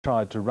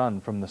tried to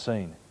run from the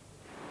scene.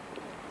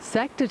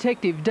 SAC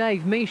Detective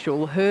Dave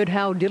Miechel heard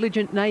how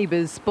diligent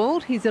neighbours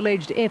spoilt his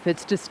alleged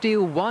efforts to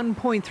steal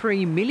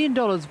 $1.3 million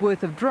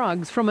worth of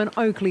drugs from an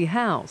Oakleigh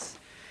house.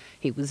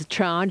 He was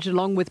charged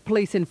along with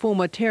police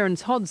informer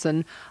Terrence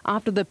Hodson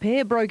after the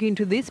pair broke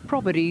into this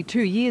property 2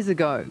 years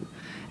ago.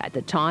 At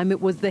the time, it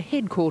was the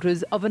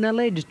headquarters of an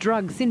alleged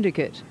drug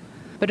syndicate.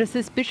 But a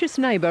suspicious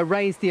neighbour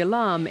raised the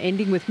alarm,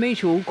 ending with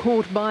Miechel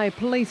caught by a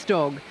police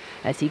dog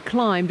as he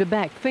climbed a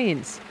back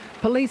fence.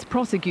 Police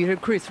prosecutor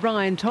Chris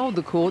Ryan told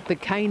the court the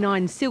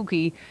canine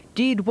Silky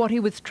did what he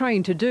was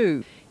trained to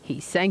do. He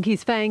sank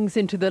his fangs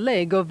into the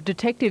leg of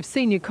Detective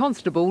Senior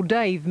Constable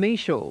Dave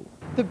Miechel.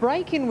 The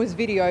break-in was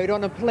videoed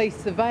on a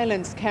police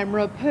surveillance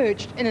camera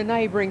perched in a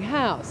neighbouring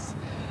house.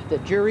 The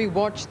jury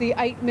watched the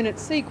 8-minute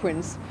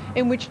sequence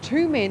in which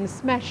two men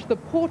smashed the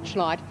porch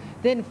light,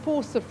 then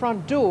forced the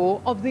front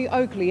door of the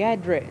Oakleigh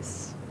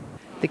address.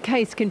 The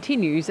case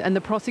continues and the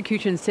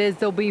prosecution says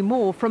there'll be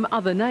more from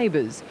other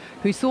neighbours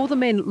who saw the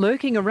men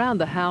lurking around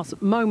the house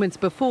moments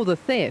before the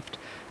theft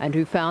and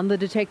who found the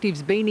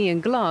detective's beanie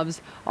and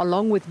gloves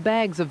along with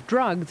bags of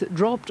drugs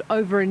dropped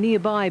over a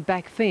nearby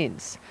back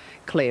fence.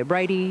 Claire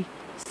Brady,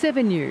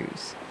 7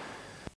 News.